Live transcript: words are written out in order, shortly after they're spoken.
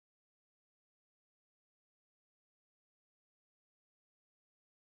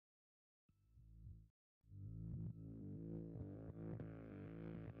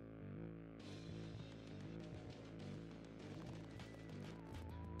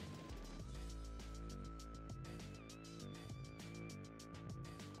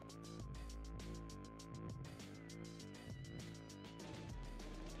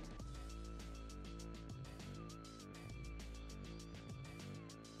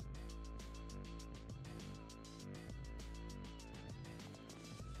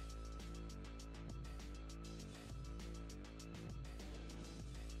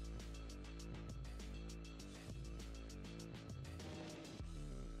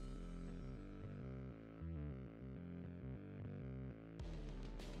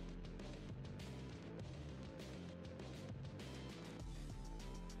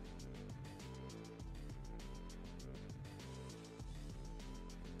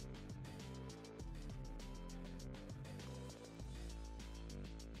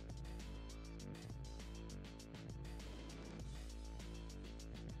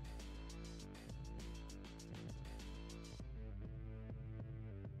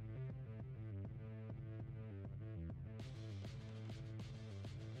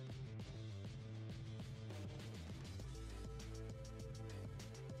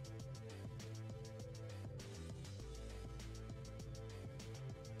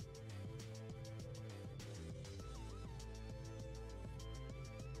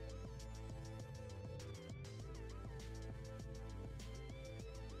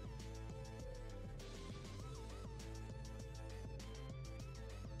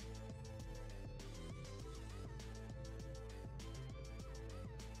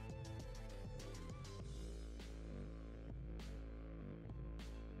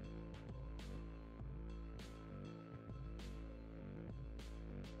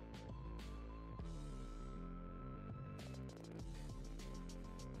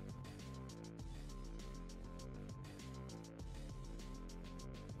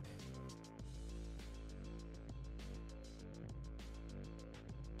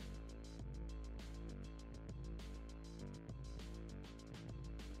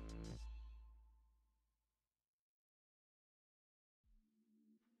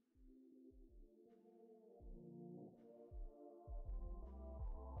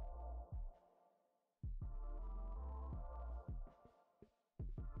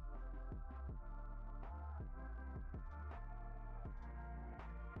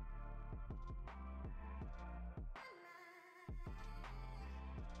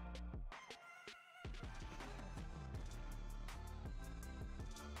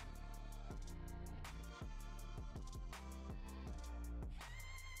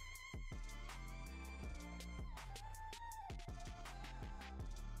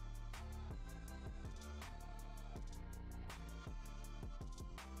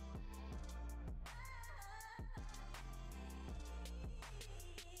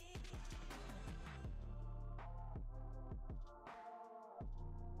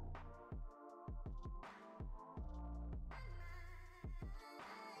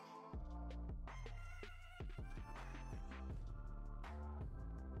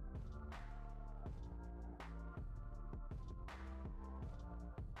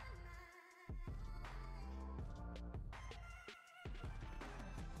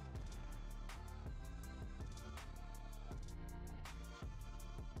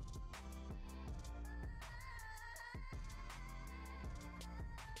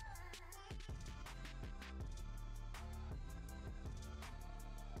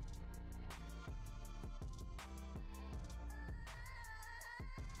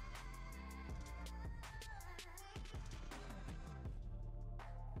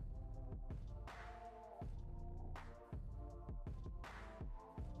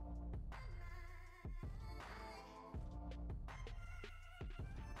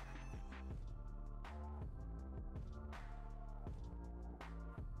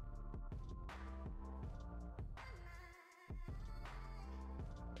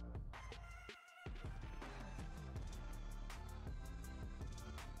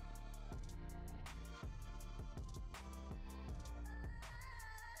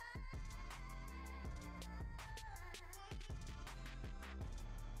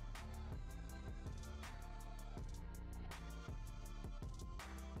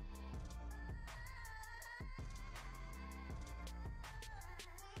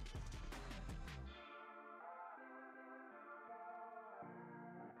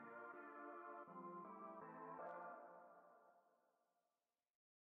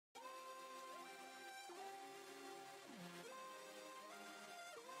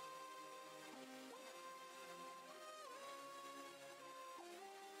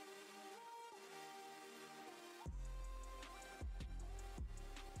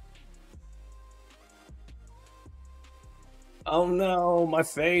Oh no, my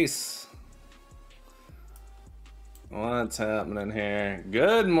face. What's happening here?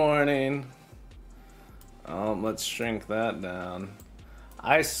 Good morning. Oh, let's shrink that down.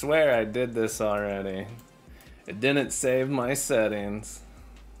 I swear I did this already. It didn't save my settings.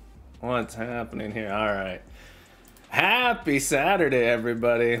 What's happening here? All right. Happy Saturday,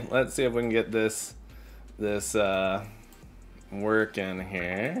 everybody. Let's see if we can get this working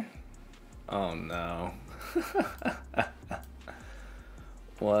here. Oh no.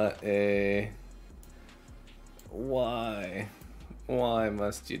 Why? Why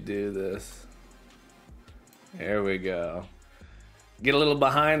must you do this? Here we go. Get a little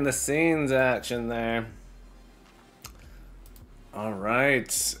behind the scenes action there. All right.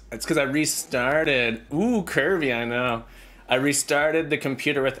 It's because I restarted. Ooh, curvy, I know. I restarted the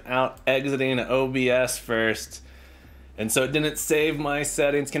computer without exiting OBS first. And so it didn't save my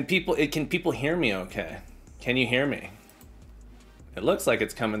settings. Can people hear me okay? Can you hear me? It looks like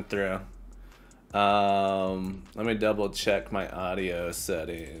it's coming through. Let me double check my audio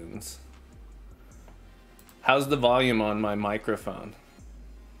settings. How's the volume on my microphone?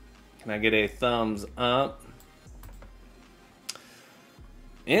 Can I get a thumbs up?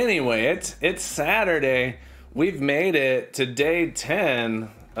 Anyway, it's Saturday. We've made it to day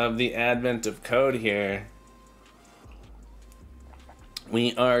 10 of the advent of code here.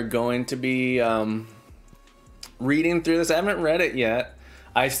 We are going to be reading through this. I haven't read it yet.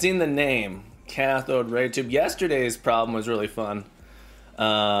 I've seen the name, Cathode-Ray Tube. Yesterday's problem was really fun.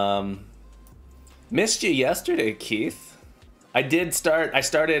 Missed you yesterday, Keith. I haven't been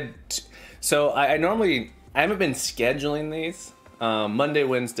scheduling these. Monday,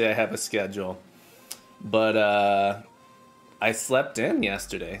 Wednesday, I have a schedule. But I slept in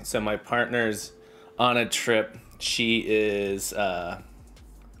yesterday. So my partner's on a trip. She is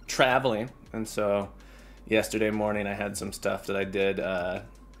traveling. And so yesterday morning I had some stuff that I did to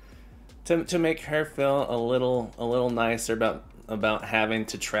make her feel a little nicer about having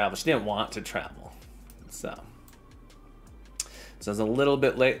to travel. She didn't want to travel. So I was a little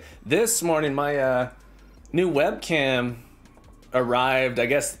bit late. This morning my new webcam arrived, I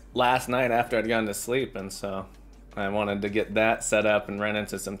guess, last night after I'd gone to sleep, and so I wanted to get that set up and ran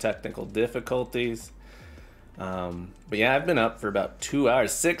into some technical difficulties. But yeah, I've been up for about 2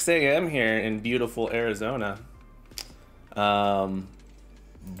 hours, 6 a.m. here in beautiful Arizona. But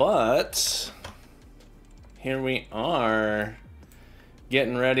here we are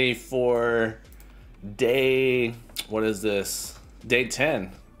getting ready for what is this? Day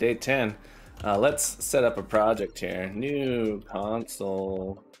 10. Day 10. Let's set up a project here. New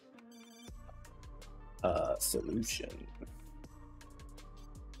console solution.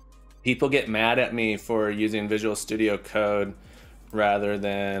 People get mad at me for using Visual Studio Code rather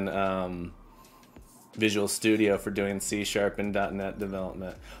than Visual Studio for doing C# and .NET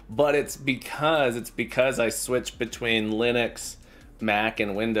development. But it's because I switch between Linux, Mac,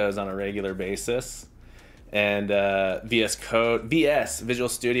 and Windows on a regular basis. And Visual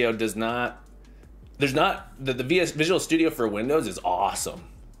Studio does not. The Visual Studio for Windows is awesome.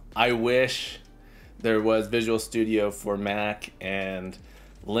 I wish there was Visual Studio for Mac and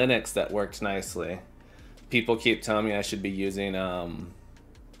Linux that works nicely. People keep telling me I should be using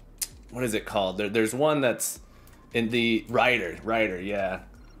what is it called? There's one that's in the Writer, yeah.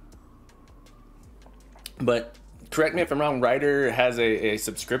 But correct me if I'm wrong, Writer has a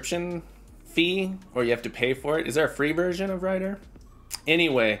subscription fee, or you have to pay for it. Is there a free version of Writer?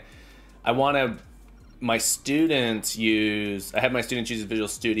 Anyway, I have my students use Visual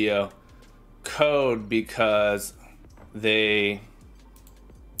Studio Code because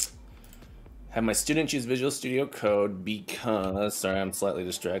sorry, I'm slightly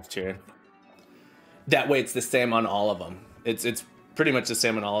distracted here. That way it's the same on all of them. It's pretty much the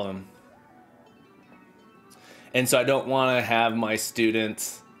same on all of them. And so I don't want to have my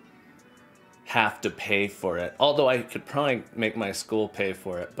students have to pay for it. Although I could probably make my school pay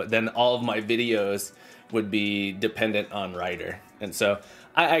for it, but then all of my videos would be dependent on Writer. And so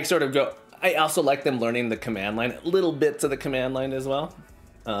I sort of go, I also like them learning the command line, little bits of the command line as well.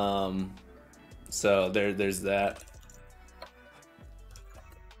 So there's that.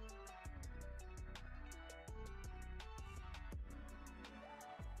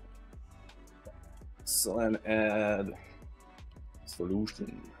 So add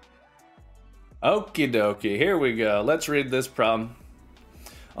solution. Okie dokie, here we go. Let's read this problem.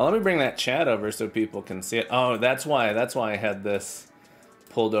 Oh, let me bring that chat over so people can see it. Oh, that's why I had this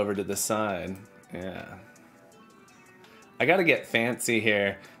pulled over to the side. Yeah. I gotta get fancy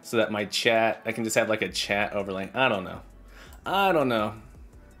here so that my chat, I can just have like a chat overlay. I don't know.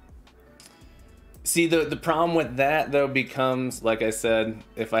 See, the problem with that though becomes, like I said,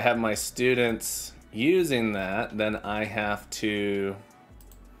 if I have my students using that, then I have to,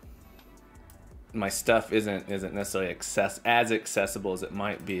 my stuff isn't necessarily as accessible as it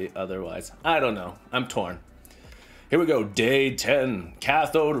might be otherwise. I don't know. I'm torn. Here we go. Day 10.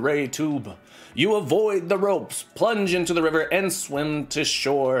 Cathode ray tube. You avoid the ropes, plunge into the river, and swim to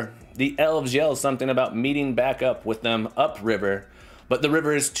shore. The elves yell something about meeting back up with them upriver, but the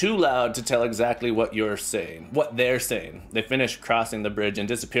river is too loud to tell exactly what they're saying. They finish crossing the bridge and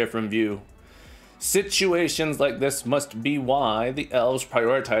disappear from view. Situations like this must be why the elves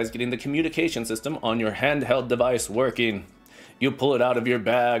prioritize getting the communication system on your handheld device working. You pull it out of your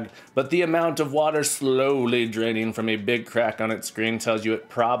bag, but the amount of water slowly draining from a big crack on its screen tells you it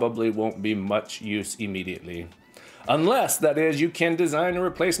probably won't be much use immediately. Unless, that is, you can design a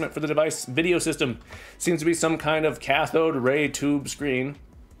replacement for the device video system. Seems to be some kind of cathode ray tube screen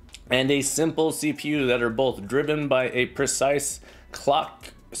and a simple CPU that are both driven by a precise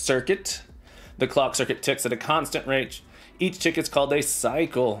clock circuit. The clock circuit ticks at a constant rate. Each tick is called a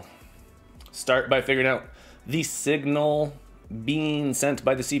cycle. Start by figuring out the signal being sent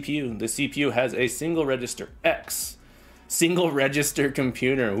by the CPU. The CPU has a single register X. Single register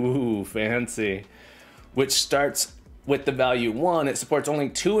computer. Ooh, fancy. Which starts with the value 1. It supports only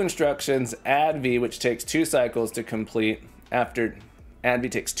 2 instructions. Add V, which takes 2 cycles to complete. After add V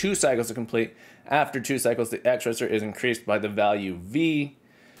takes 2 cycles to complete. After 2 cycles, the X register is increased by the value V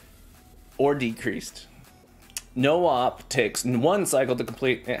or decreased. No op takes 1 cycle to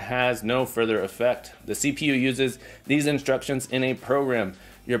complete. It has no further effect. The CPU uses these instructions in a program,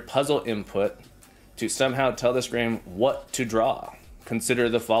 your puzzle input, to somehow tell the screen what to draw. Consider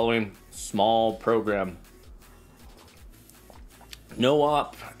the following small program. No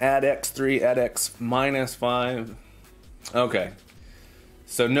op, add x3, add x minus 5. Okay.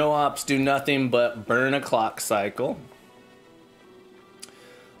 So no ops do nothing but burn a clock cycle.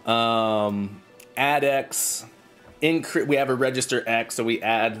 Add x, we have a register x, so we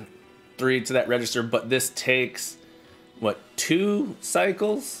add 3 to that register, but this takes, what, 2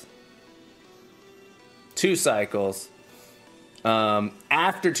 cycles? 2 cycles.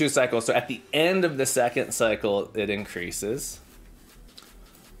 After 2 cycles, so at the end of the second cycle, it increases.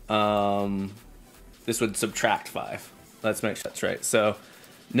 This would subtract 5. Let's make sure that's right. So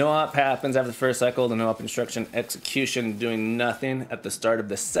no op happens after the first cycle. The no op instruction execution doing nothing. At the start of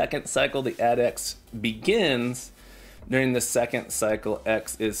the second cycle, the add x begins. During the second cycle,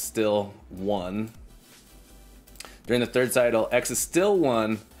 x is still 1. During the third cycle, x is still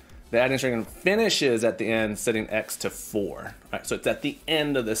 1. The add instruction finishes at the end, setting x to 4. All right, so it's at the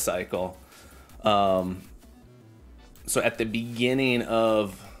end of the cycle. So at the beginning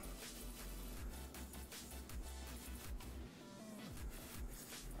of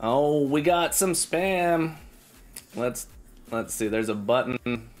we got some spam. Let's see. There's a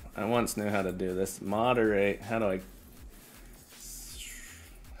button. I once knew how to do this. Moderate. How do I?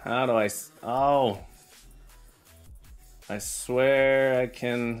 Oh. I swear I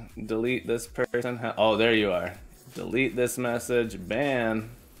can delete this person. Oh, there you are. Delete this message. Ban.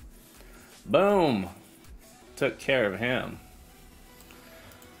 Boom. Took care of him.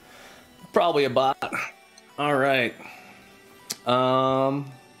 Probably a bot. All right.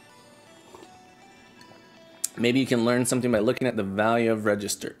 Maybe you can learn something by looking at the value of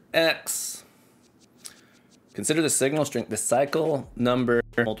register X. Consider the signal strength, the cycle number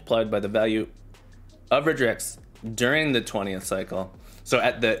multiplied by the value of register X during the 20th cycle. So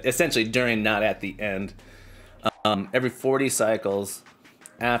at the, essentially during, not at the end. Every 40 cycles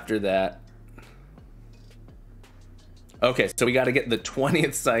after that. Okay, so we got to get the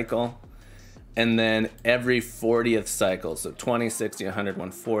 20th cycle and then every 40th cycle. So 20, 60, 100,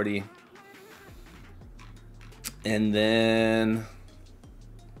 140. And then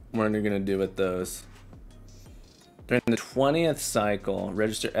what are we going to do with those? During the 20th cycle,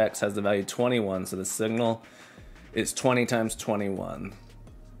 register X has the value 21, so the signal is 20 times 21.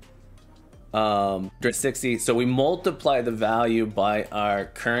 During 60, so we multiply the value by our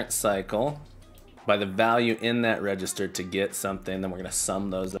current cycle, by the value in that register to get something, then we're going to sum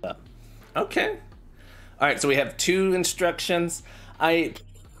those up. Okay. All right, so we have 2 instructions. I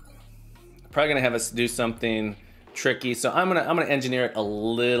probably going to have us do something tricky, so I'm gonna engineer it a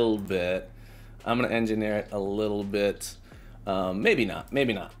little bit. Maybe not.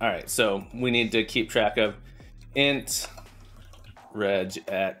 All right, so we need to keep track of int reg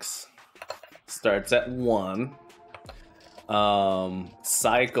x starts at 1.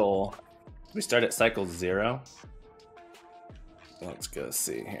 Cycle, we start at cycle 0. Let's go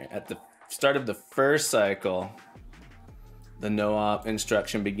see here. At the start of the first cycle, The no-op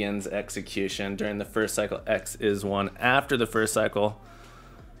instruction begins execution. During the first cycle, X is 1. After the first cycle,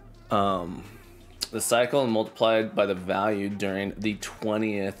 the cycle multiplied by the value during the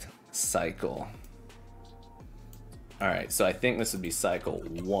 20th cycle. All right, so I think this would be cycle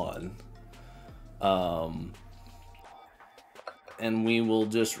 1. And we will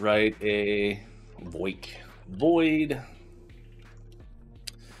just write a void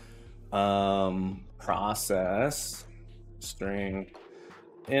process string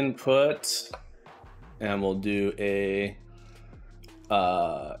input, and we'll do a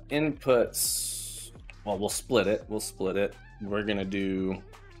inputs. Well, we'll split it. We're gonna do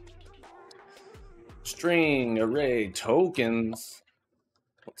string array tokens.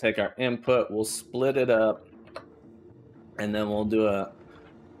 We'll take our input, we'll split it up, and then we'll do a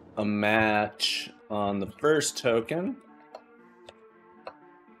match on the first token.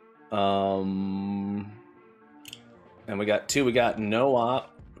 And we got 2. We got no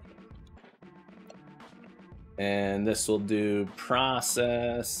op, and this will do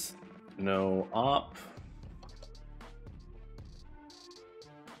process no op,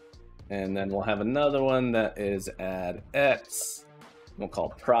 and then we'll have another one that is add x. We'll call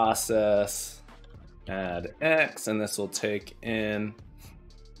process add x, and this will take in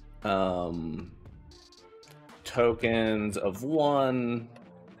tokens of 1,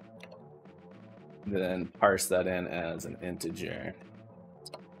 then parse that in as an integer.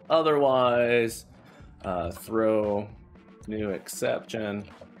 Otherwise, throw new exception.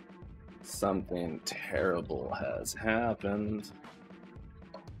 Something terrible has happened.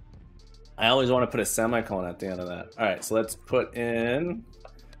 I always want to put a semicolon at the end of that. All right, so let's put in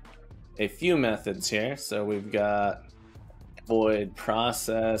a few methods here. So we've got void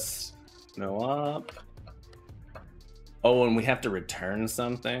process no op. Oh, and we have to return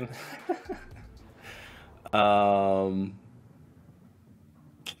something. We'll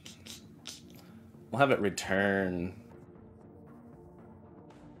have it return.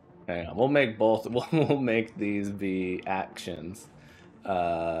 Hang on, we'll make both. We'll make these be actions.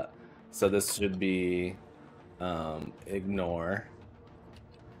 So this should be ignore.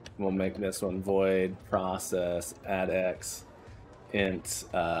 We'll make this one void process add x int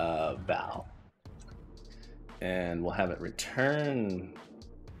val, and we'll have it return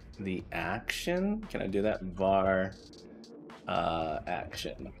the action. Can I do that? Var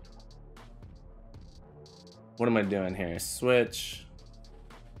action. What am I doing here? Switch.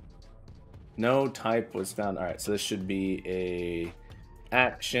 No type was found. All right, so this should be a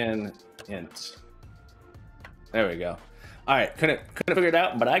action int. There we go. All right, couldn't figure it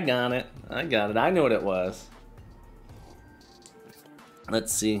out, but I got it. I knew what it was.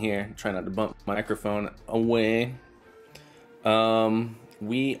 Let's see here. Try not to bump my microphone away.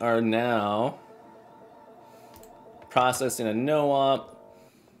 We are now processing a no-op.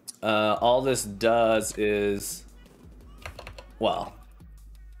 All this does is, well,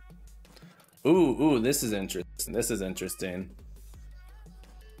 ooh, this is interesting.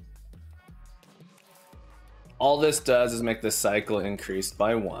 All this does is make the cycle increased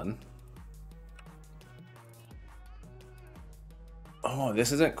by 1. Oh,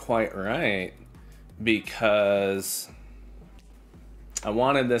 this isn't quite right, because I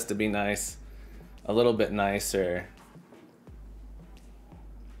wanted this to be nice, a little bit nicer.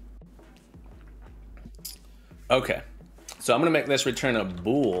 Okay, so I'm gonna make this return a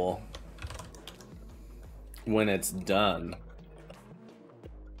bool when it's done.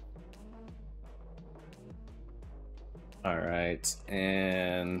 All right,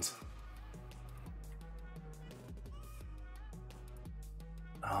 and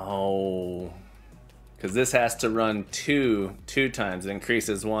oh, because this has to run two times. It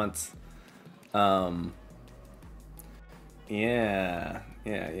increases once. Yeah.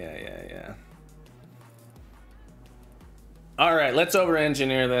 All right, let's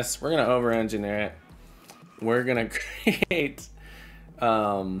over-engineer this. We're gonna over-engineer it. We're gonna create.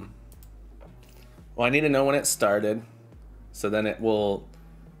 Well, I need to know when it started, so then it will,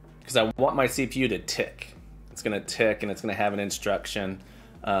 because I want my CPU to tick. It's gonna tick, and it's gonna have an instruction.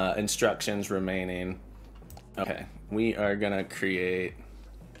 Instructions remaining. Okay, we are gonna create.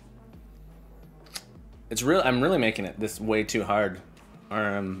 I'm really making it this way too hard,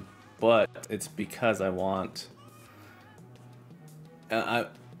 but it's because I want.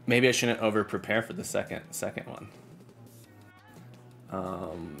 Maybe I shouldn't over prepare for the second one.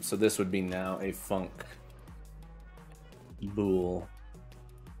 So this would be now a func bool.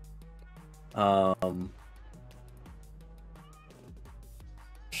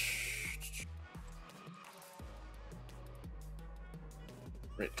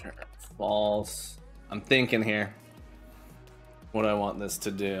 Return false. I'm thinking here. what I want this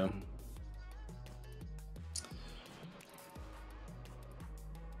to do.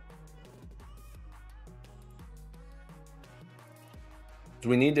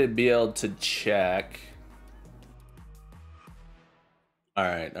 We need to be able to check. All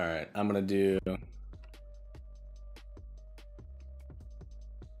right, I'm gonna do.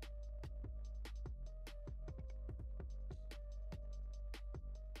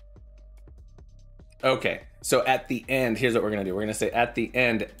 Okay, so at the end, here's what we're gonna do. We're gonna say at the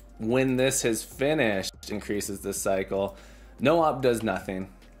end, when this has finished, increases this cycle. No op does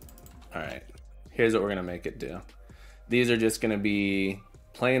nothing. All right, here's what we're gonna make it do. These are just gonna be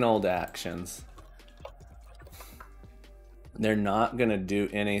plain old actions. They're not gonna do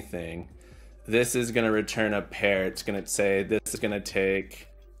anything. This is gonna return a pair. It's gonna say this is gonna take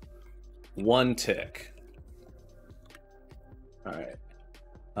 1 tick. All right.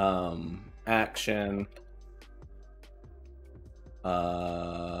 Action.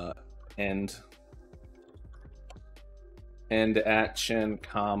 End action,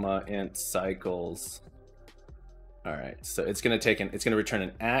 comma, int cycles. All right, so it's gonna return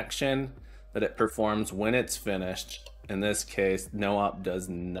an action that it performs when it's finished. In this case, no op does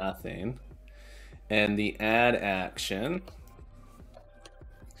nothing. And the add action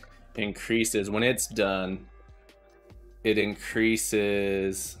increases when it's done. It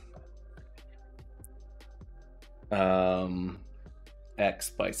increases X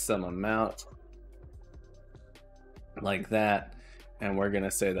by some amount like that. And we're gonna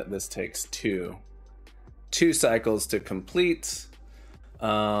say that this takes two cycles to complete.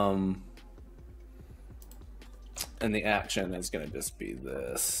 And the action is gonna just be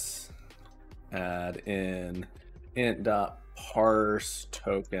this. Add in int.parse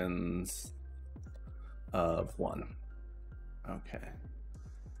tokens of 1. Okay.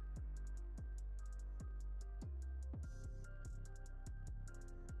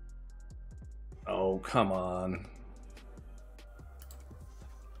 Oh, come on.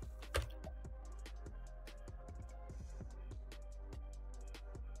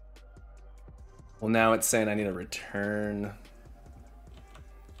 Well, now it's saying I need a return.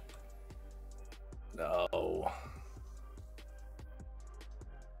 No.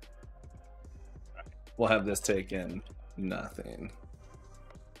 We'll have this take in nothing.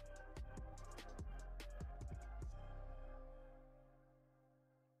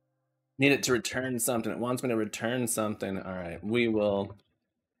 Need it to return something. It wants me to return something. All right, we will.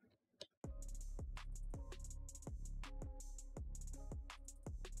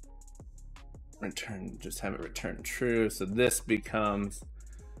 Return, just have it return true. So this becomes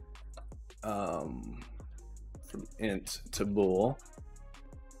from int to bool.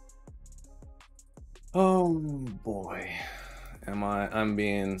 Oh boy, I'm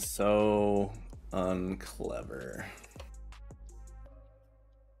being so unclever.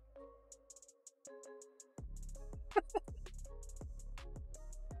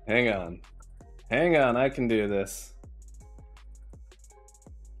 Hang on, I can do this.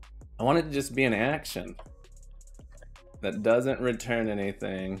 I want it to just be an action that doesn't return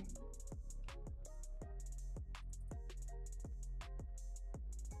anything.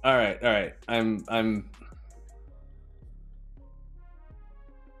 All right. I'm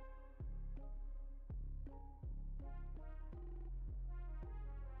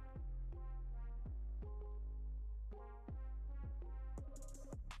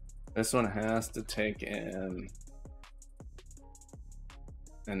This one has to take in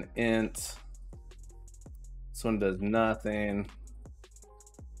an int. This one does nothing.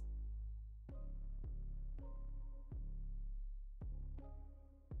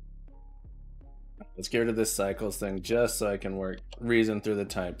 Let's get rid of this cycles thing just so I can reason through the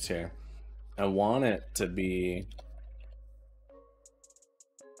types here. I want it to be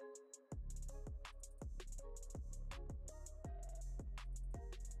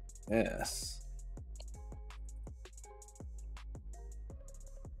this.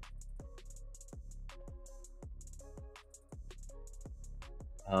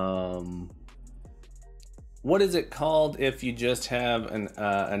 What is it called if you just have an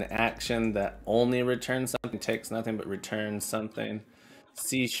action that only returns something, takes nothing but returns something?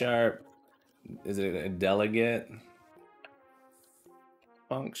 C#, is it a delegate?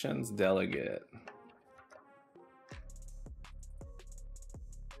 Functions, delegate.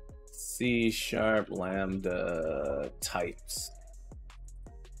 C# lambda types.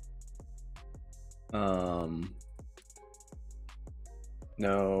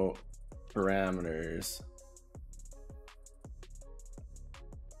 No parameters.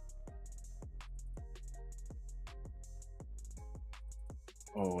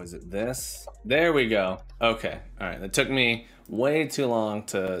 Oh, is it this? There we go. Okay. All right. That took me way too long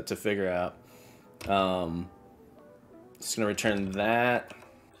to figure out. Just gonna return that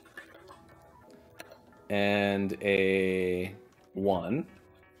and a 1.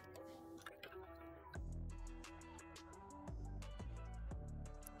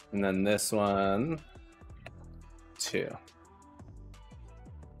 And then this one, 2.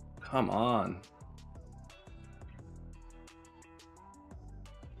 Come on.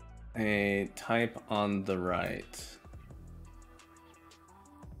 A type on the right.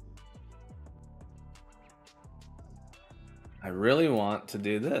 I really want to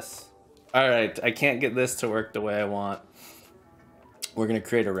do this. All right, I can't get this to work the way I want. We're gonna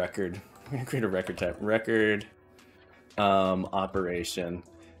create a record. We're gonna create a record type. Record operation.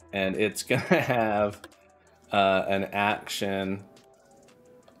 And it's gonna have an action,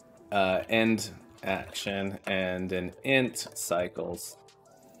 end action, and an int cycles.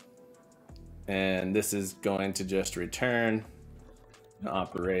 And this is going to just return an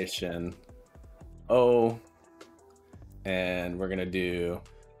operation O, and we're gonna do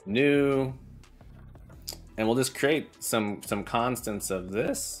new, and we'll just create some constants of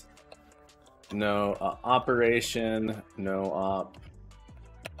this. No operation, no op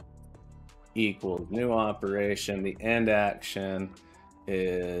equals new operation. The end action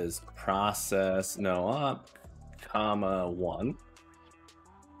is process no op, comma 1.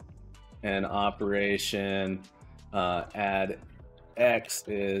 And operation add x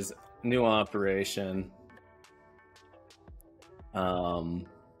is new operation. Oh,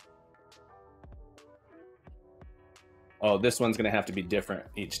 this one's gonna have to be different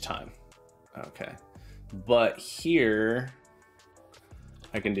each time. Okay, but here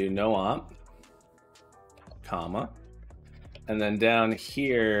I can do no op, comma, and then down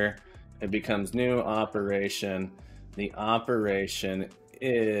here it becomes new operation. The operation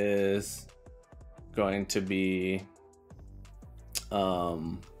is going to be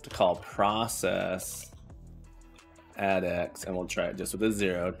to call process add x, and we'll try it just with a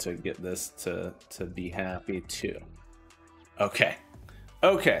 0 to get this to be happy too. Okay,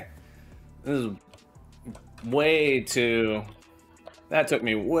 okay, this is way too, that took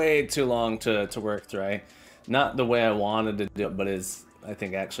me way too long to work through. Not the way I wanted to do it, but is I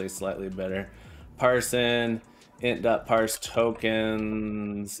think actually slightly better. Parse int.parse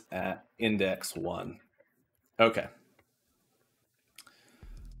tokens at index 1. Okay.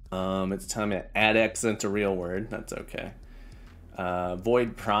 It's telling me to add x into real word. That's okay.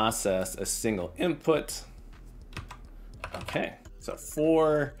 Void process a single input. Okay. So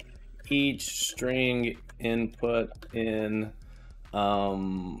for each string input in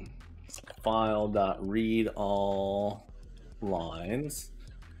file.read all lines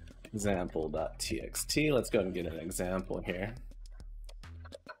example.txt. Let's go and get an example here.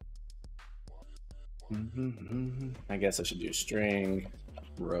 I guess I should do string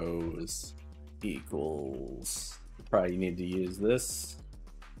rows equals, probably need to use this.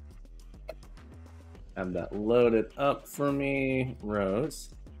 Have that loaded up for me,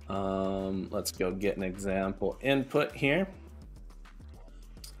 rows. Let's go get an example input here.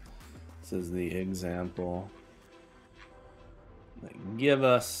 This is the example they give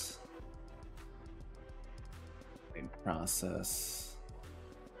us. Process.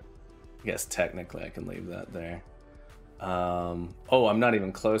 I guess technically I can leave that there. Oh, I'm not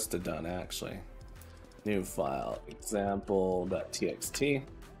even close to done actually. New file, example.txt.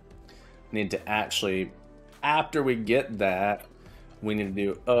 Need to actually, after we get that, we need to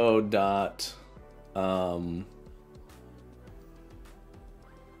do o dot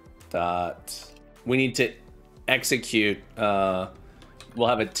we need to execute, we'll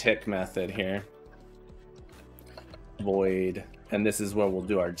have a tick method here, void, and this is where we'll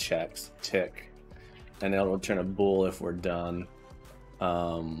do our checks, tick, and it'll return a bool if we're done.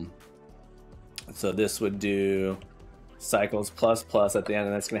 So this would do cycles plus plus at the end,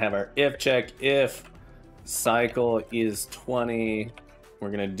 and that's gonna have our if check. If cycle is 20,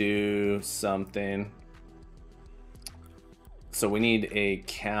 we're gonna do something. So we need a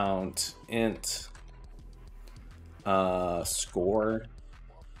count int score,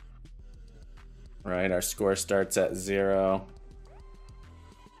 right? Our score starts at 0.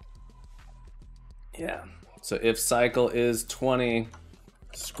 Yeah, so if cycle is 20,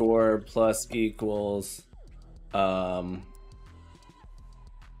 score plus equals not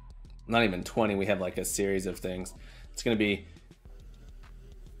even 20, we have like a series of things. It's going to be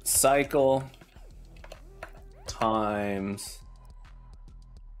cycle times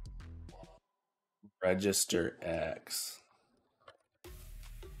register x.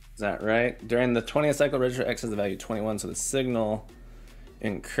 Is that right? During the 20th cycle, register x is the value 21, so the signal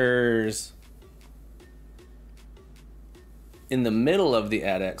incurs in the middle of the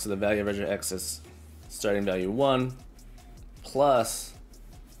add x, so the value of measure x is starting value 1 plus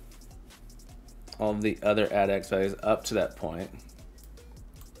all of the other add x values up to that point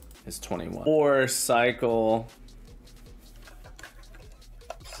is 21. Or cycle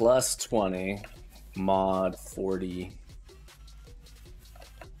plus 20 mod 40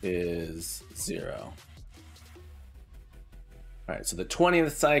 is 0. All right, so the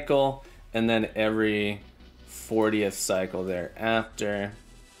 20th cycle, and then every 40th cycle thereafter.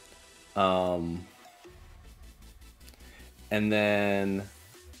 And then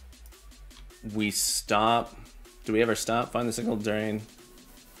we stop. Do we ever stop? Find the signal during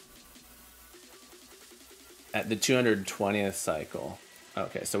at the 220th cycle.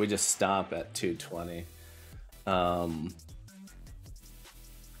 Okay, so we just stop at 220.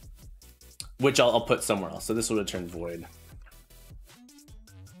 Which I'll put somewhere else. So this will return void.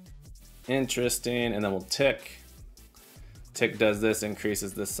 Interesting, and then we'll tick. Tick does this,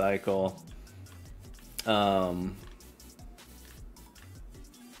 increases the cycle.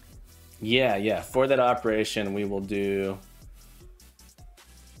 Yeah, for that operation we will do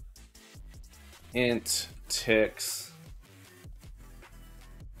int ticks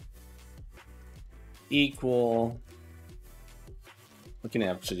equal, we can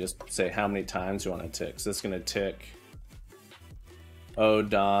actually just say how many times you want to tick. So it's going to tick o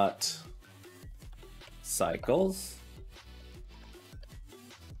dot cycles,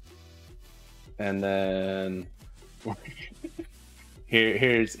 and then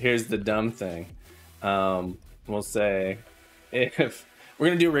here's the dumb thing. We'll say if we're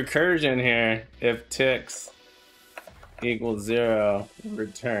gonna do recursion here, if ticks equals 0,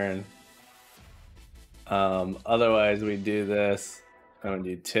 return. Otherwise we do this. I'm gonna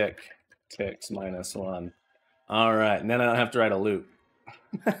do ticks minus 1. All right, and then I don't have to write a loop.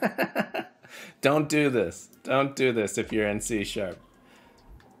 Don't do this. Don't do this if you're in C#. So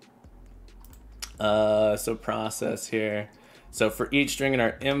process here. So for each string in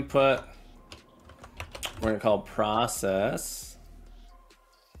our input, we're gonna call process.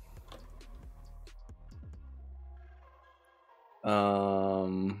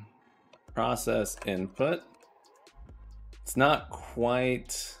 Process input. It's not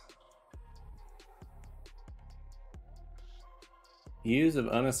quite use of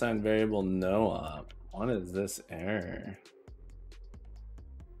unassigned variable no op. What is this error?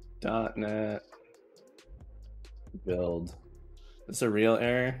 .NET build. Is this a real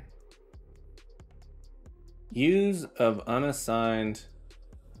error? Use of unassigned.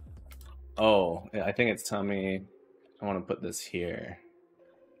 Oh, I think it's telling me I want to put this here.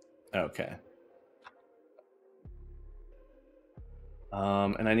 Okay.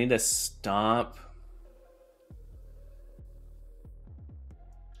 And I need to stop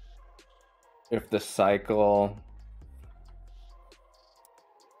if the cycle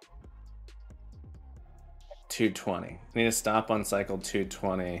 220. I need to stop on cycle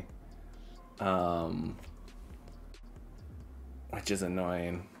 220, which is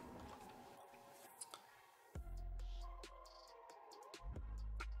annoying.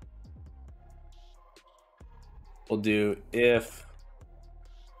 We'll do if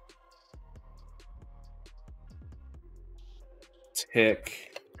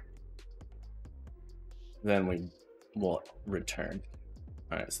tick, then we will return.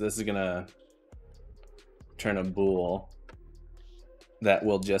 All right, so this is gonna return a bool that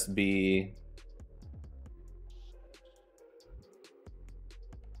will just be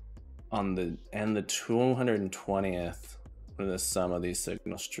on the 220th for the sum of these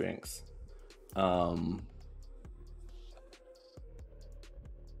signal strings.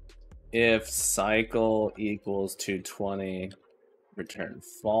 If cycle equals 220, return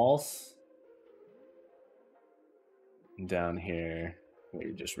false. And down here,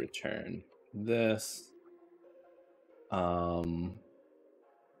 we just return this.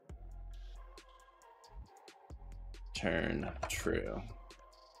 Turn true.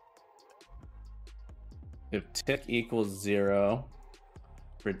 If tick equals 0,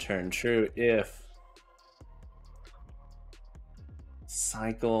 return true. If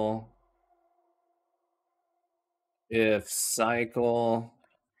cycle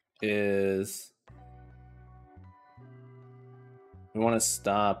is, we want to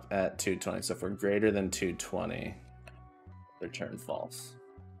stop at 220. So if we're greater than 220, return false.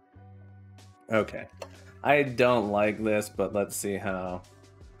 Okay. I don't like this, but let's see if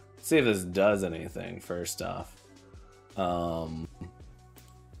this does anything first off.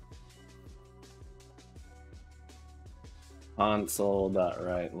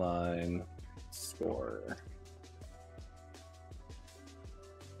 Console.writeLine score.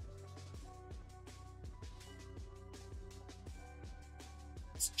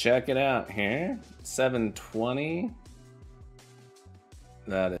 check it out here. 720.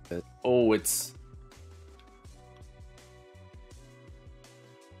 That is. Oh, it's.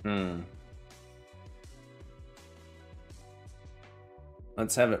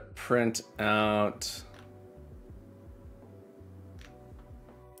 Let's have it print out.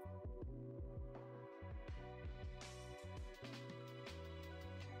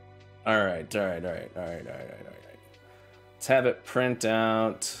 All right. Let's have it print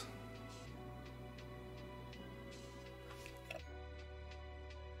out.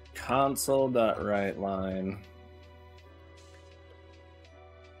 Console.WriteLine.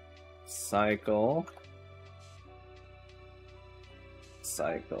 Cycle.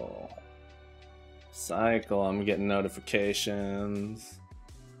 I'm getting notifications.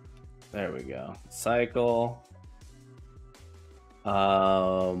 There we go. Cycle.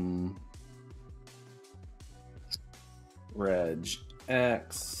 Reg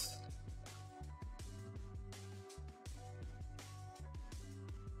X.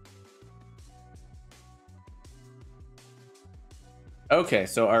 Okay,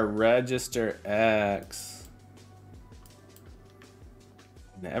 so our register X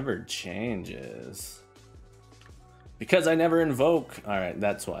never changes because I never invoke. All right,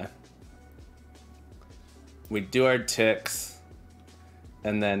 that's why. We do our ticks,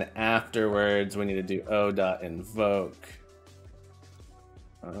 and then afterwards we need to do o.invoke.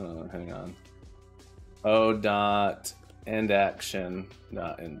 Hang on.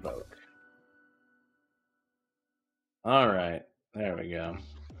 o.endAction.invoke. All right, there we go.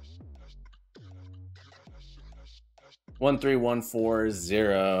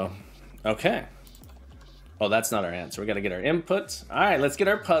 13140. Okay. Oh, that's not our answer. We got to get our input. All right, let's get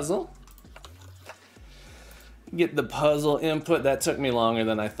our puzzle. Get the puzzle input. That took me longer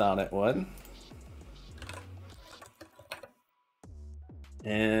than I thought it would.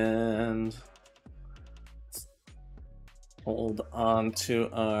 And hold on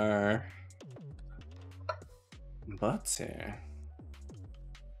to our butts here.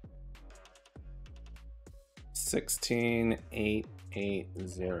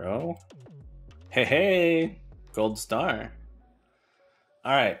 16880. Hey, gold star.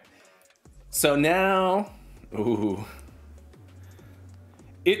 All right. So now,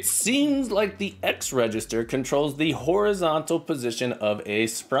 it seems like the X register controls the horizontal position of a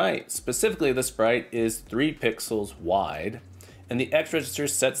sprite. Specifically, the sprite is 3 pixels wide, and the X register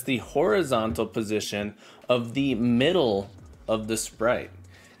sets the horizontal position of the middle of the sprite.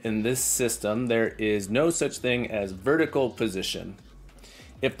 In this system, there is no such thing as vertical position.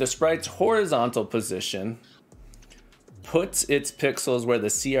 If the sprite's horizontal position puts its pixels where the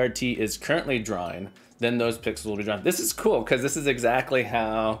CRT is currently drawing, then those pixels will be drawn. This is cool because this is exactly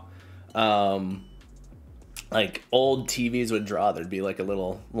how like old TVs would draw. There'd be like a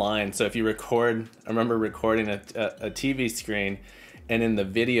little line. So if you record, I remember recording a TV screen, and in the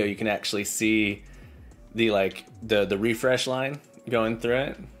video you can actually see the refresh line going through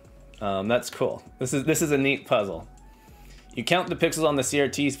it. That's cool. This is a neat puzzle. You count the pixels on the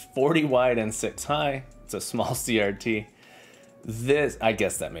CRT, 40 wide and 6 high. It's a small CRT. I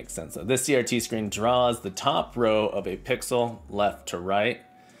guess that makes sense. So this CRT screen draws the top row of a pixel left to right,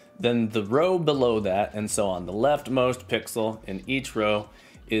 then the row below that, and so on. The leftmost pixel in each row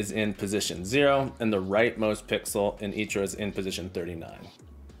is in position 0, and the rightmost pixel in each row is in position 39.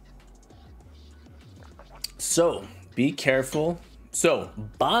 So be careful. So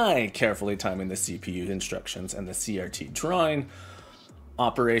by carefully timing the CPU instructions and the CRT drawing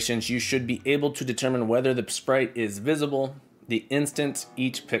operations, you should be able to determine whether the sprite is visible the instant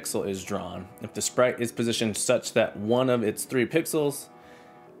each pixel is drawn. If the sprite is positioned such that one of its 3 pixels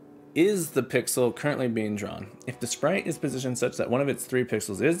is the pixel currently being drawn. If the sprite is positioned such that one of its 3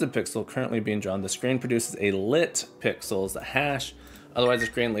 pixels is the pixel currently being drawn, the screen produces a lit pixel as the hash. Otherwise, the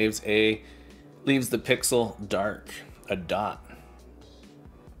screen leaves the pixel dark, a dot.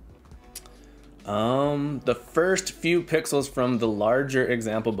 The first few pixels from the larger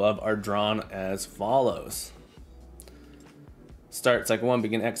example above are drawn as follows. Start cycle 1,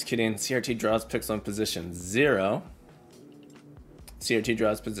 begin executing. CRT draws pixel in position 0. CRT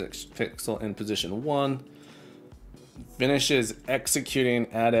draws pixel in position 1. Finishes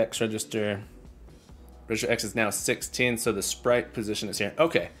executing, add X register. Register X is now 16, so the sprite position is here.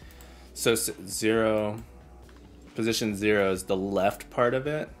 Okay, so 0, position 0 is the left part of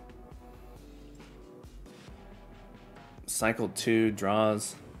it. Cycle 2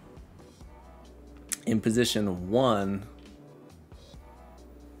 draws in position 1.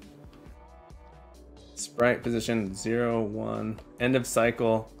 Sprite position 0, 1. End of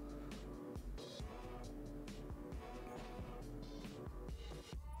cycle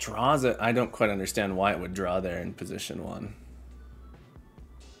draws it. I don't quite understand why it would draw there in position 1.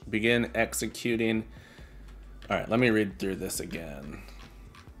 Begin executing. All right, let me read through this again.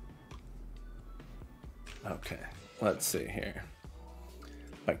 Okay, let's see here.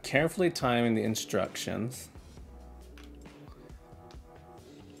 By carefully timing the instructions,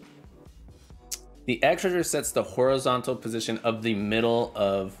 the X register sets the horizontal position of the middle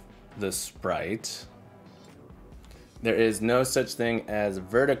of the sprite. There is no such thing as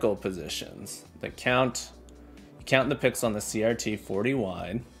vertical positions. You count the pixel on the CRT 40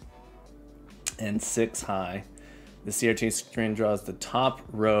 wide and 6 high. The CRT screen draws the top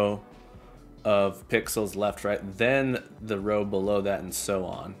row of pixels left, right, then the row below that, and so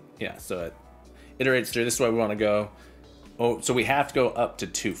on. Yeah, so it iterates through. This is why we want to go. Oh, so we have to go up to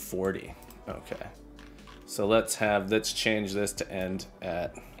 240. Okay. So let's change this to end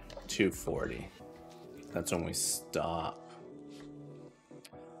at 240. That's when we stop.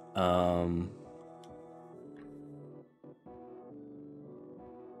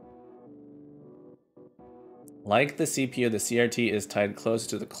 Like the CPU, the CRT is tied close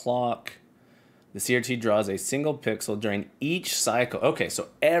to the clock. The CRT draws a single pixel during each cycle. Okay, so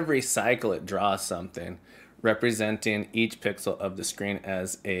every cycle it draws something, representing each pixel of the screen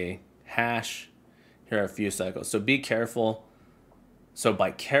as a hash. Here are a few cycles. So be careful. So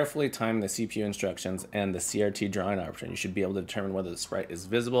by carefully timing the CPU instructions and the CRT drawing option, you should be able to determine whether the sprite is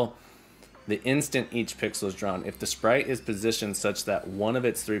visible the instant each pixel is drawn. If the sprite is positioned such that one of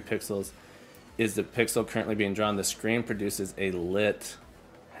its 3 pixels is the pixel currently being drawn, the screen produces a lit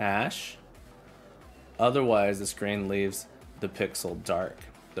hash. Otherwise, the screen leaves the pixel dark.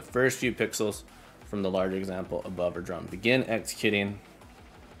 The first few pixels from the larger example above are drawn. Begin executing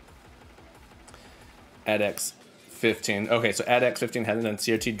add X15. Okay, so add X15 hasn't done.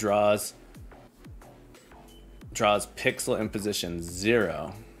 CRT draws pixel in position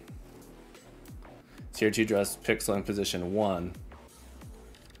 0. CRT draws pixel in position 1.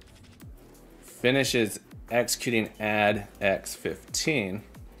 Finishes executing add X15.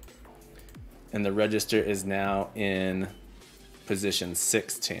 And the register is now in position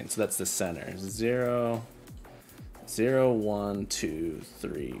 16. So that's the center. 0, 0, 1, 2,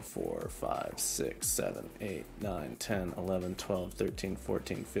 3, 4, 5, 6, 7, 8, 9, 10, 11, 12, 13,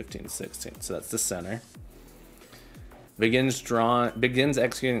 14, 15, 16. So that's the center. Begins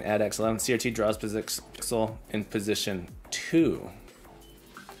executing add X11. CRT draws pixel in position 2.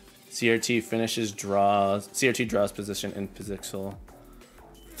 CRT draws position in position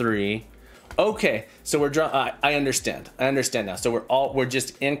 3. Okay, so we're I understand now. So we're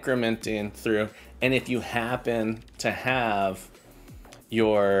just incrementing through, and if you happen to have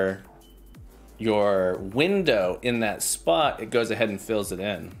your window in that spot, it goes ahead and fills it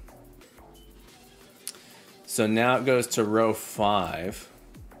in. So now it goes to row 5.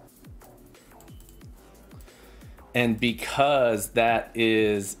 And because that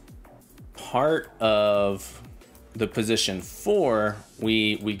is part of the position 4,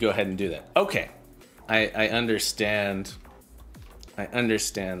 we go ahead and do that. Okay, I understand. I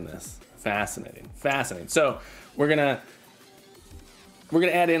understand this. Fascinating. So we're gonna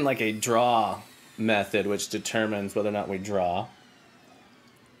add in like a draw method, which determines whether or not we draw.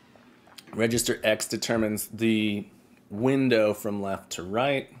 Register X determines the window from left to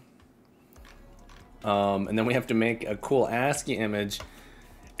right. And then we have to make a cool ASCII image,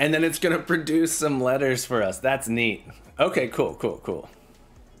 and then it's gonna produce some letters for us. That's neat. Okay, cool.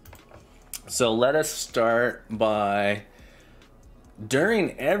 So let us start by,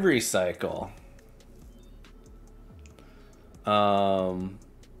 during every cycle,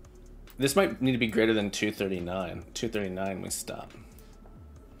 this might need to be greater than 239. 239 we stop.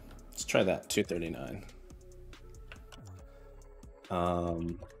 Let's try that, 239.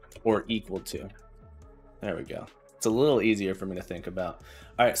 Or equal to. There we go. It's a little easier for me to think about.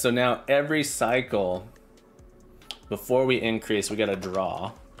 All right, so now every cycle, before we increase, we got to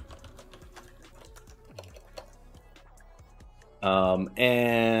draw.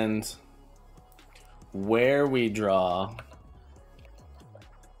 And where we draw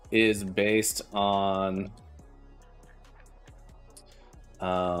is based on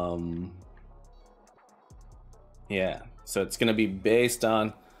yeah, so it's going to be based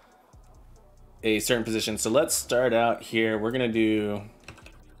on a certain position. So let's start out here. We're going to do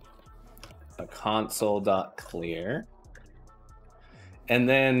a console.clear, and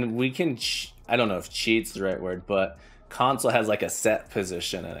then we can, I don't know if cheat's the right word, but console has like a set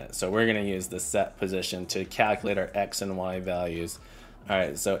position in it. So we're going to use the set position to calculate our X and Y values. All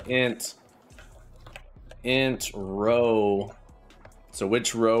right, so int row, so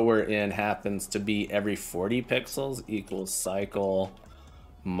which row we're in happens to be every 40 pixels equals cycle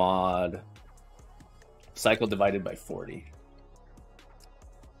mod cycle divided by 40.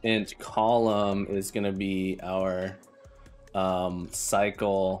 Int column is going to be our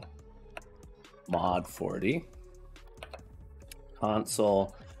cycle mod 40.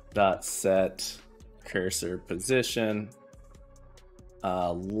 Console dot set cursor position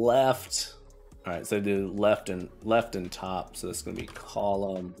left. All right, so do left and top. So this is going to be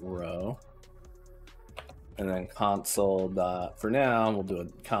column row, and then console dot. For now, we'll do a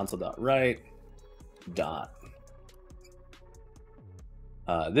console dot right dot.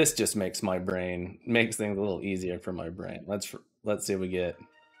 This just makes things a little easier for my brain. Let's see if we get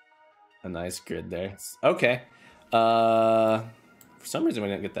a nice grid there. Okay. For some reason we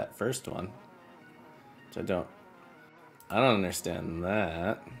didn't get that first one, which I don't understand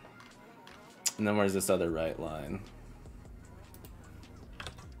that. And then where's this other right line?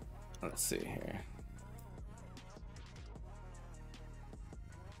 Let's see here.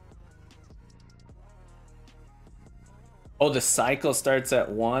 Oh, the cycle starts at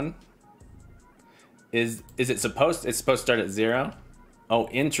 1. Is it supposed? It's supposed to start at 0. Oh,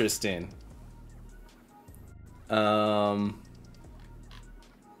 interesting.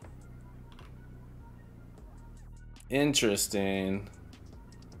 Interesting.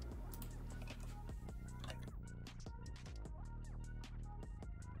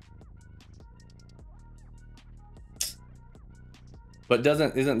 But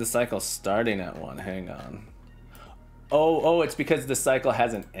isn't the cycle starting at 1? Hang on. Oh, it's because the cycle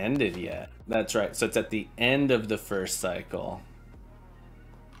hasn't ended yet. That's right. So it's at the end of the first cycle.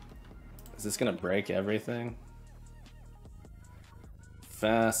 Is this gonna break everything?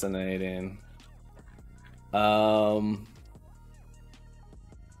 Fascinating. Can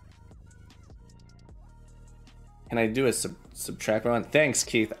I do a subtract one? Thanks,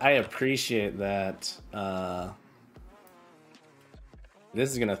 Keith. I appreciate that. This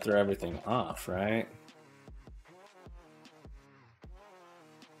is gonna throw everything off, right?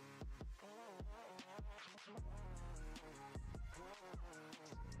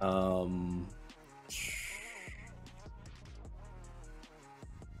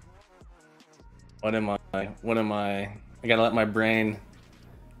 What am I? I gotta let my brain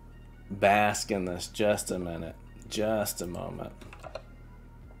bask in this. Just a minute. Just a moment.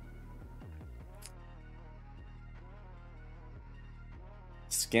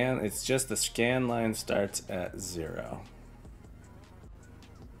 It's just the scan line starts at 0.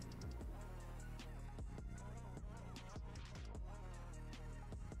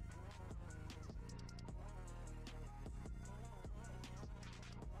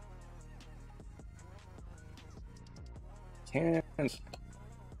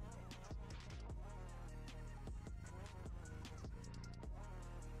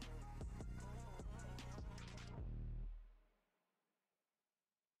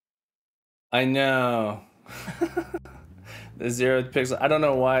 I know. The 0th pixel. I don't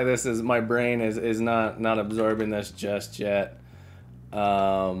know why my brain is not absorbing this just yet.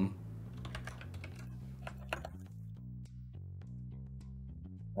 I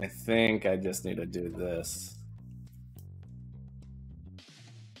think I just need to do this.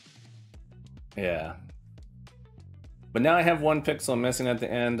 Yeah. But now I have 1 pixel missing at the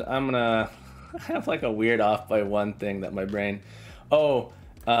end. I'm gonna have like a weird off by 1 thing that my brain. Oh,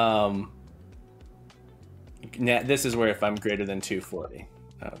 this is where if I'm greater than 240.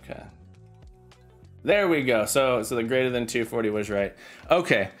 Okay. There we go. So the greater than 240 was right.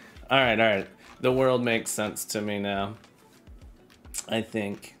 Okay. All right. The world makes sense to me now. I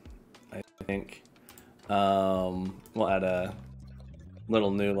think. We'll add a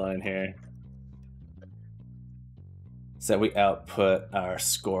little new line here. So we output our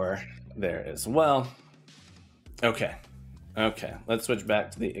score there as well. Okay. Let's switch back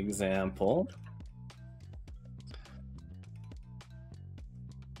to the example.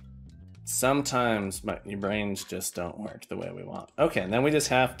 Sometimes your brains just don't work the way we want. Okay, and then we just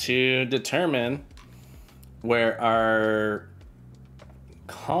have to determine where our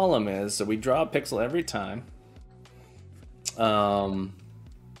column is. So we draw a pixel every time.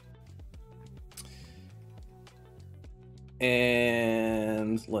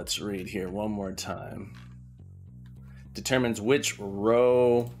 And let's read here one more time. Determines which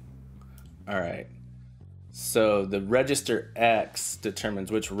row. All right. So the register X determines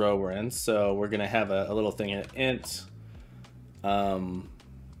which row we're in. So we're gonna have a little thing in int.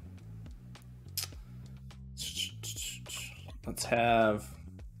 Let's have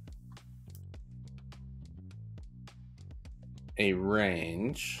a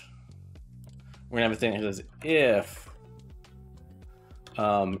range. We're gonna have a thing that says if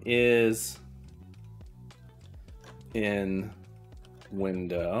is in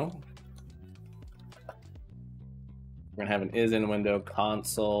window. We're gonna have an is in window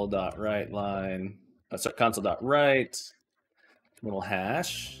console.write line. Sorry, console.write little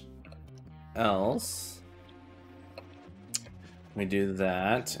hash. Else we do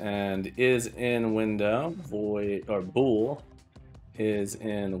that, and is in window void or bool is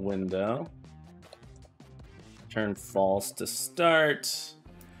in window. Turn false to start,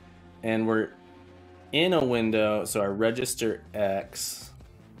 and we're in a window, so our register X,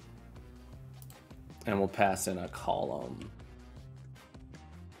 and we'll pass in a column.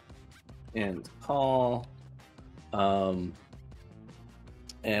 End call, and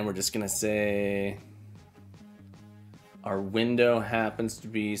we're just gonna say our window happens to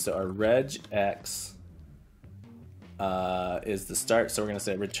be, so our reg X is the start, so we're gonna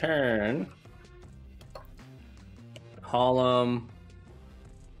say return column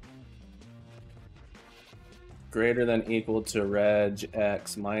greater than equal to reg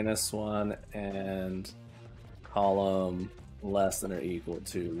X minus 1 and column less than or equal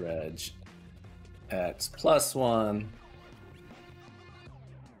to reg X plus 1.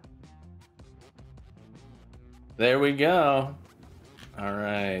 There we go. All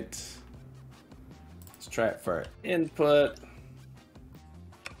right. Let's try it for our input.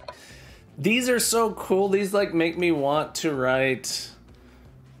 These are so cool. These like make me want to write.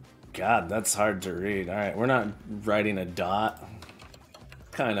 God, that's hard to read. All right, we're not writing a dot.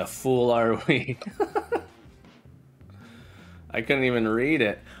 What kind of fool are we? I couldn't even read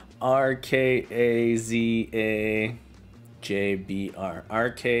it. RKAZAJBR.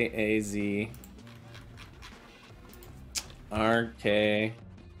 RKAZ. RKAZ.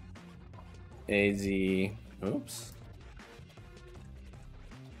 Oops.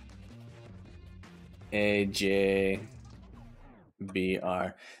 AJBR.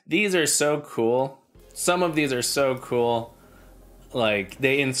 These are so cool. Some of these are so cool. Like,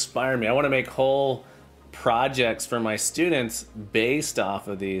 they inspire me. I want to make whole projects for my students based off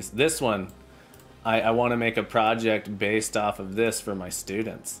of these. This one, I want to make a project based off of this for my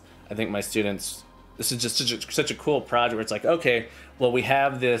students. I think my students, this is just such a cool project where it's like, okay, well, we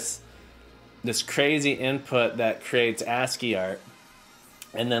have this crazy input that creates ASCII art,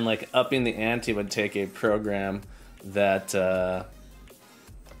 and then like upping the ante would take a program that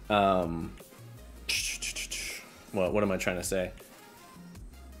what am I trying to say?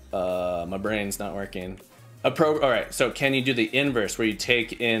 My brain's not working. All right, so can you do the inverse where you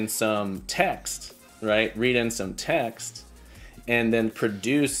take in some text, right? Read in some text and then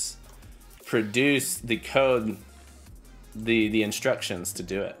produce the code, the instructions to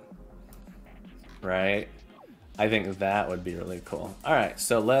do it, right? I think that would be really cool. All right,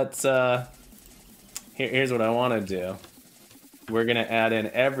 so let's, here's what I want to do. We're gonna add in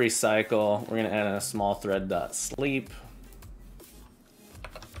every cycle, we're gonna add in a small thread.sleep.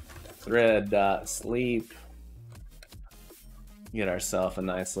 Thread.sleep. Get ourselves a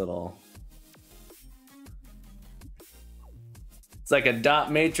nice little, it's like a dot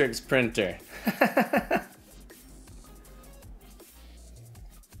matrix printer.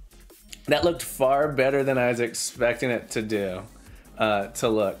 That looked far better than I was expecting it to do, to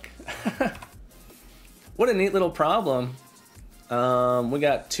look. What a neat little problem. We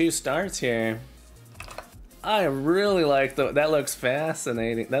got 2 stars here. I really like that looks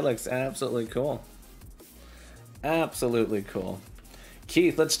fascinating. That looks absolutely cool. Absolutely cool.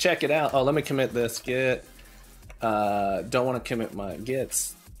 Keith, let's check it out. Oh, let me commit this git. Don't want to commit my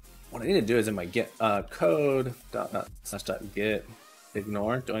gits. What I need to do is in my git code /git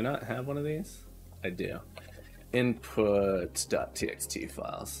ignore. Do I not have one of these? I do. Input.txt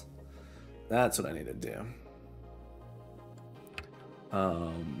files. That's what I need to do.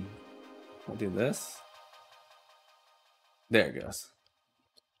 I'll do this. There it goes.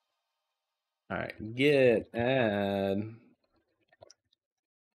 All right, git add,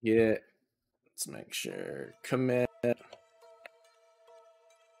 git, let's make sure, commit,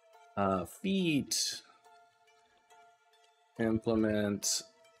 feat, implement,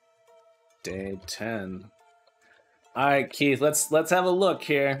 day 10. All right, Keith, let's have a look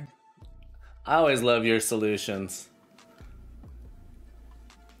here. I always love your solutions.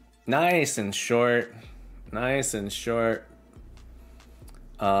 Nice and short, nice and short.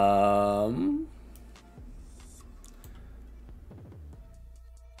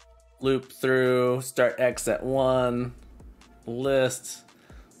 Loop through, start X at 1, list,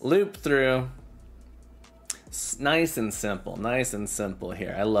 loop through. It's nice and simple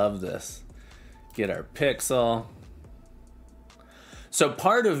here. I love this. Get our pixel. So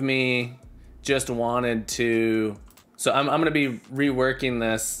part of me just wanted to So I'm going to be reworking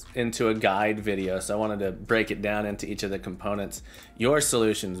this into a guide video. So I wanted to break it down into each of the components. Your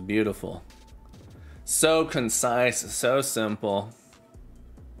solution's beautiful. So concise, so simple.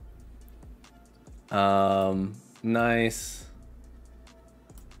 Nice.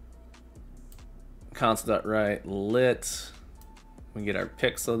 Console.write lit. We get our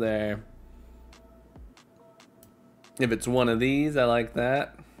pixel there. If it's one of these, I like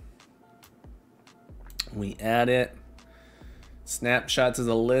that. We add it. Snapshots is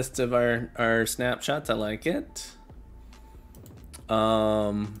a list of our snapshots. I like it.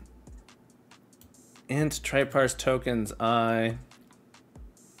 Int try parse tokens I.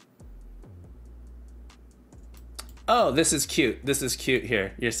 Oh, this is cute. This is cute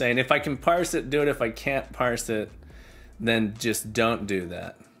here. You're saying if I can parse it, do it. If I can't parse it, then just don't do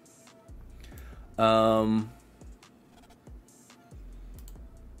that.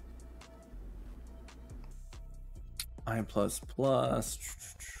 I++.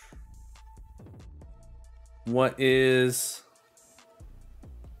 What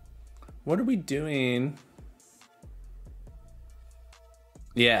are we doing?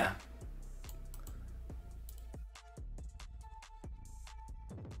 Yeah.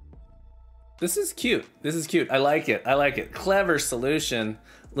 This is cute. This is cute. I like it. I like it. Clever solution.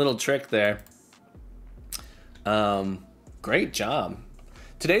 Little trick there. Great job.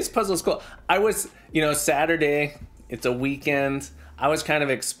 Today's puzzle is cool. I was, Saturday, it's a weekend. I was kind of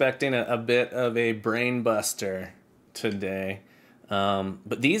expecting a bit of a brain buster today.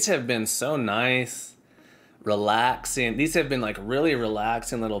 But these have been so nice, relaxing. These have been like really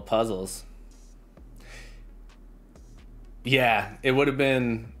relaxing little puzzles. Yeah, it would have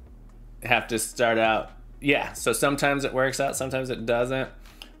been, have to start out. Yeah, so sometimes it works out, sometimes it doesn't.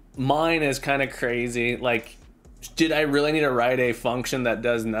 Mine is kind of crazy. Like, did I really need to write a function that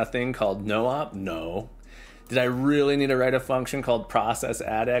does nothing called no-op? No. Did I really need to write a function called process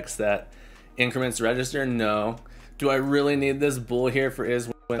addx that increments register? No. Do I really need this bool here for is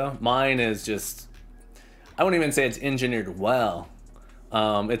window? Mine is just, I wouldn't even say it's engineered well.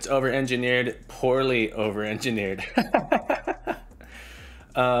 It's over-engineered, poorly over-engineered.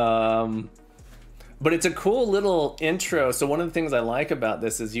 But it's a cool little intro. So one of the things I like about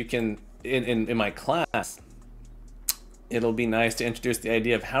this is you can, in my class, it'll be nice to introduce the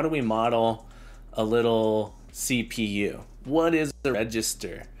idea of how do we model a little CPU? What is a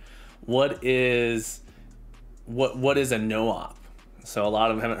register? What is a no-op? So a lot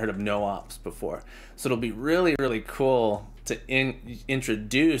of them haven't heard of no-ops before. So it'll be really, really cool to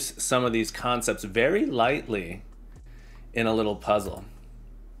introduce some of these concepts very lightly in a little puzzle.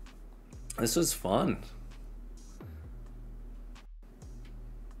 This was fun.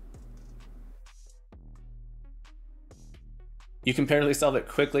 You comparatively solve it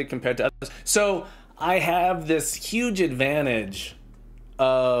quickly compared to others. So I have this huge advantage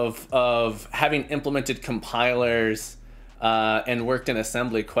of having implemented compilers and worked in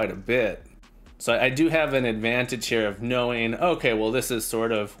assembly quite a bit. So I do have an advantage here of knowing, okay, well, this is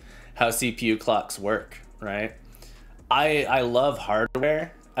sort of how CPU clocks work, right? I love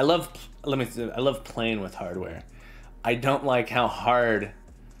hardware. I love playing with hardware. I don't like how hard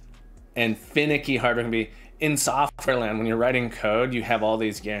and finicky hardware can be. In software land, when you're writing code, you have all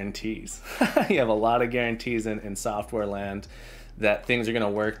these guarantees. You have a lot of guarantees in software land that things are going to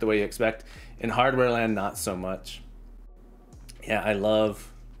work the way you expect. In hardware land, not so much. Yeah, I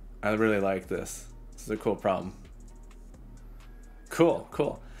really like this. This is a cool problem. Cool,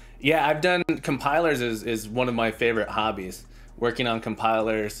 cool. Yeah, I've done compilers is one of my favorite hobbies. Working on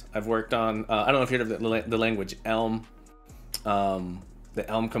compilers. I've worked on, I don't know if you heard of the language Elm. The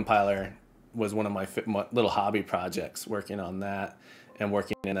Elm compiler was one of my little hobby projects, working on that and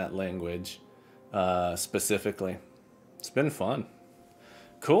working in that language specifically. It's been fun.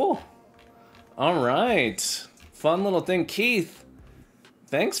 Cool. All right. Fun little thing. Keith,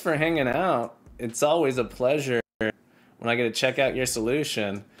 thanks for hanging out. It's always a pleasure when I get to check out your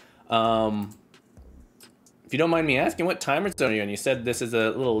solution. If you don't mind me asking, what timer zone are you in? You said this is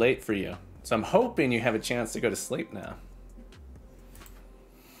a little late for you. So I'm hoping you have a chance to go to sleep now.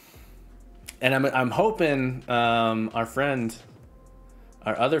 And I'm hoping our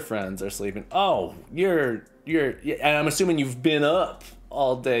other friends are sleeping. Oh, and I'm assuming you've been up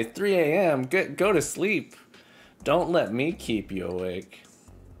all day. 3 a.m. Go to sleep. Don't let me keep you awake.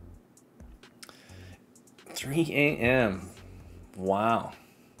 3 a.m. Wow.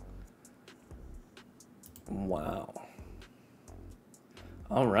 Wow.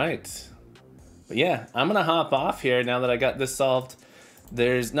 All right. But yeah, I'm gonna hop off here now that I got this solved.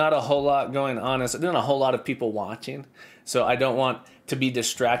 There's not a whole lot going on. There's not a whole lot of people watching, so I don't want to be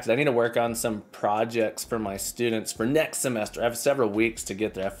distracted. I need to work on some projects for my students for next semester. I have several weeks to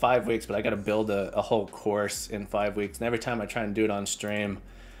get there. I have 5 weeks, but I got to build a whole course in 5 weeks. And every time I try and do it on stream,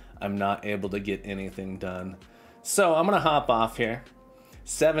 I'm not able to get anything done. So I'm going to hop off here.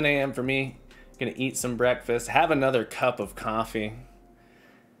 7 a.m. for me. Going to eat some breakfast, have another cup of coffee.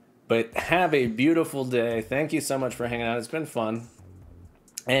 But have a beautiful day. Thank you so much for hanging out. It's been fun.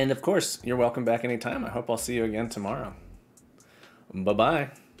 And of course, you're welcome back anytime. I hope I'll see you again tomorrow.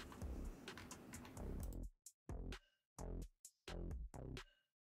 Bye-bye.